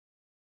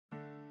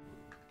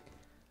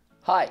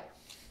Hi,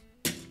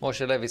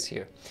 Moshe Levis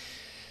here.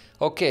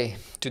 Okay,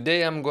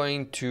 today I'm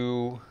going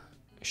to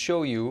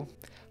show you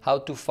how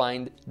to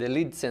find the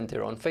lead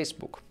center on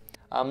Facebook.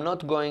 I'm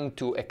not going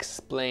to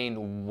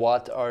explain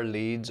what are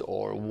leads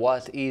or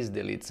what is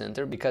the lead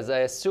center, because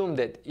I assume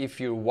that if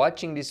you're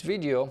watching this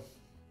video,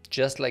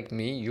 just like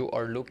me, you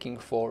are looking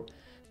for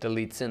the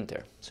lead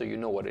center, so you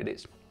know what it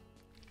is.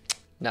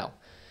 Now,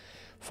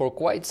 for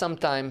quite some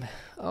time,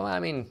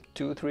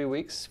 2-3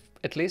 weeks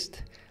at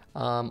least,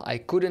 I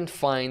couldn't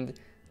find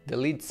the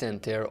lead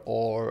center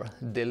or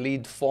the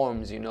lead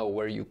forms,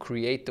 where you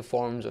create the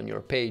forms on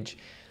your page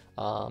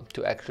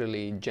to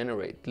actually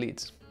generate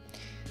leads.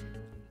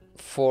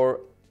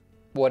 For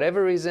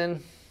whatever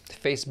reason,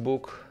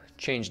 Facebook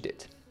changed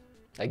it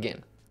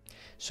again.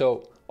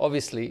 So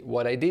obviously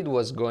what I did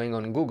was going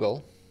on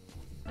Google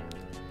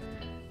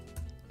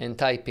and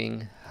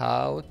typing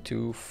how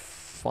to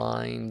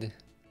find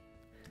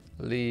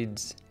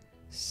leads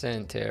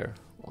center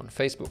on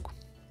Facebook.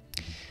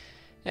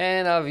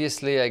 And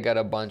obviously I got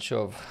a bunch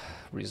of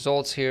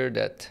results here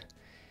that,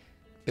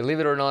 believe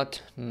it or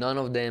not, none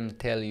of them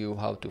tell you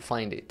how to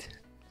find it,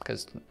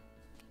 because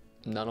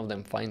none of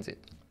them finds it.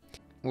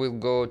 We'll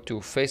go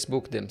to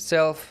Facebook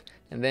themselves,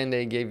 and then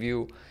they gave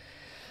you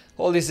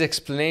all this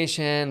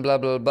explanation, blah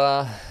blah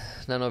blah.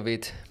 None of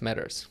it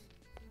matters.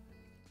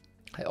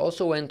 I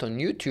also went on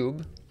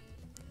YouTube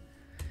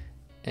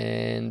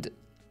and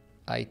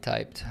I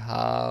typed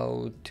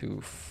how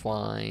to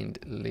find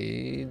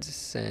leads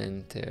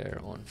center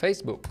on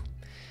Facebook,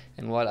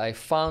 and what I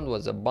found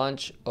was a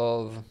bunch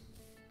of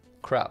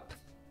crap.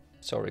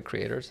 Sorry,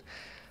 creators.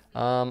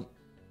 I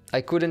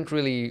couldn't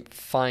really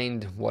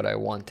find what I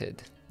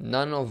wanted.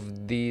 None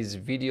of these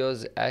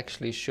videos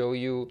actually show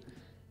you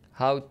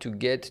how to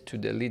get to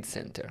the lead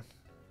center.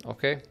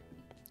 Okay?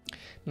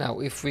 Now,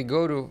 if we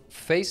go to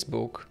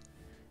Facebook,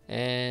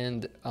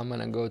 and I'm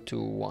gonna go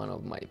to one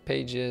of my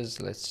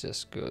pages. Let's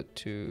just go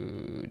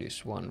to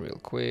this one real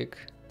quick.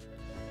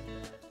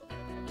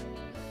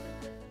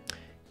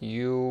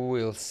 You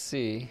will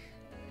see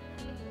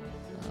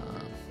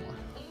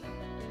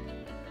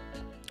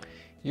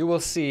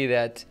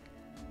that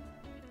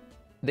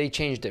they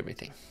changed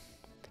everything.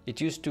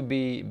 It used to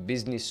be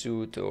Business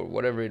Suite or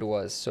whatever it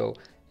was. So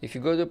if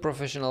you go to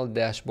Professional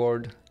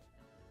Dashboard,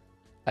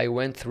 I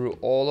went through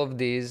all of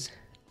these,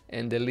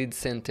 and the lead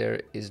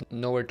center is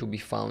nowhere to be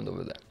found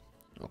over there.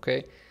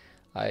 Okay,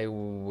 I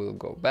will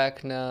go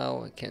back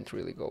now. I can't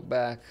really go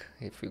back.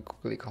 If you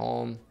click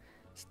home,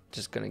 it's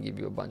just gonna give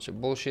you a bunch of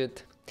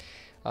bullshit.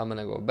 I'm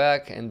gonna go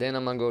back, and then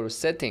I'm gonna go to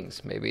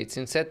settings. Maybe it's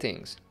in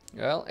settings.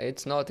 Well,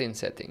 it's not in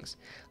settings.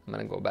 I'm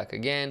gonna go back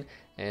again,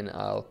 and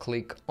I'll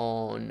click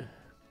on,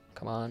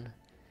 come on,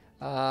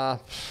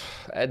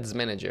 Ads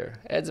Manager.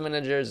 Ads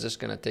Manager is just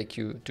gonna take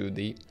you to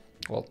the,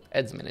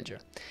 Ads Manager.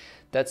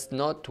 That's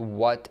not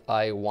what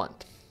I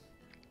want.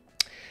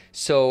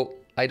 So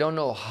I don't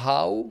know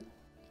how,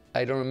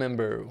 I don't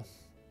remember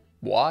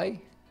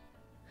why,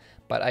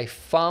 but I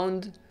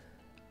found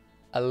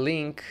a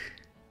link.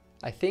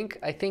 I think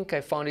I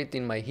found it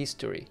in my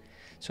history.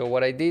 So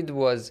what I did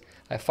was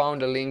I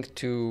found a link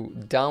to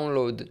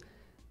download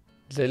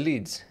the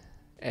leads,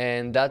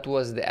 and that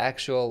was the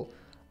actual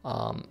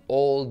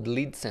old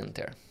lead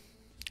center.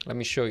 Let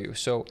me show you.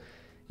 So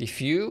if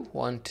you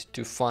want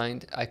to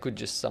find, I could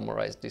just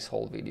summarize this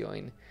whole video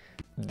in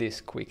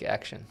this quick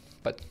action,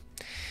 but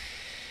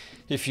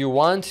if you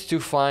want to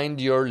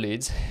find your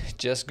leads,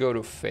 just go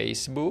to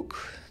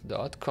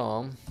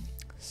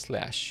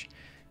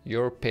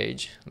facebook.com/your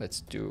page.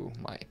 Let's do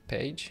my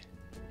page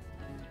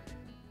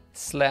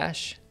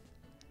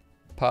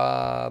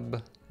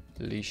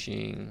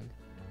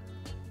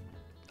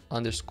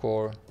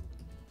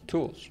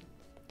 /publishing_tools,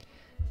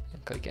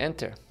 and click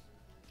enter.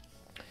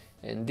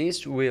 And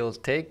this will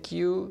take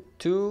you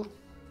to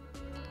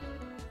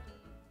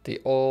the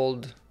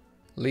old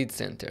lead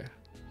center.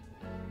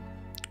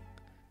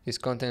 This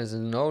content is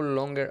no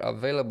longer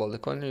available. The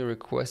content you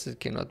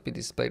requested cannot be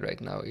displayed right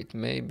now. It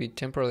may be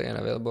temporarily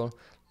unavailable.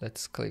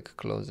 Let's click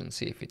close and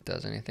see if it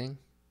does anything.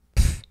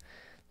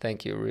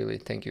 Thank you, really.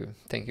 Thank you,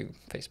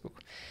 Facebook.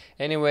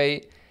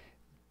 Anyway,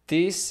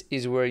 this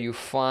is where you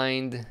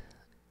find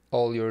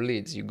all your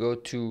leads. You go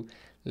to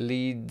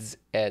leads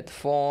add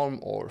form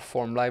or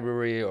form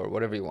library or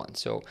whatever you want.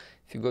 So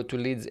if you go to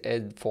leads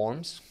add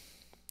forms,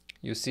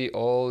 you see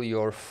all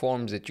your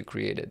forms that you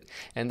created,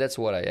 and that's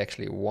what I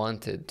actually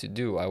wanted to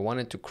do. I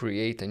wanted to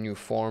create a new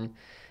form,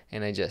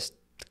 and I just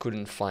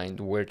couldn't find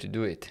where to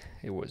do it.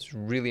 It was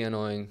really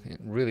annoying and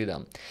really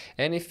dumb.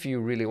 And if you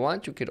really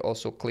want, you could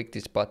also click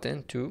this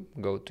button to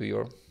go to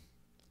your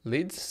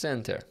leads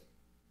center.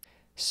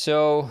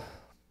 So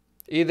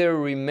either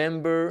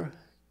remember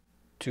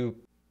to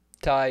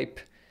type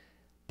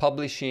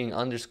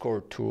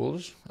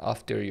publishing_tools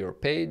after your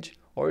page,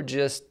 or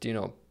just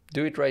do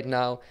it right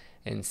now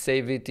and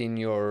save it in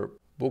your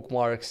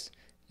bookmarks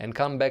and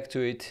come back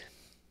to it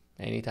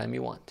anytime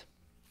you want.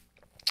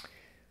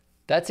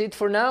 That's it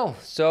for now.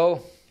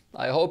 So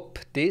I hope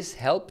this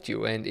helped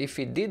you, and if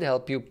it did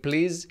help you,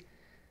 please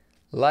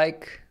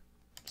like,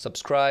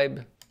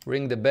 subscribe,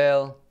 ring the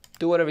bell,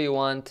 do whatever you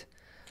want.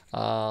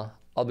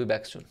 I'll be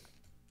back soon.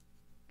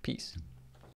 Peace.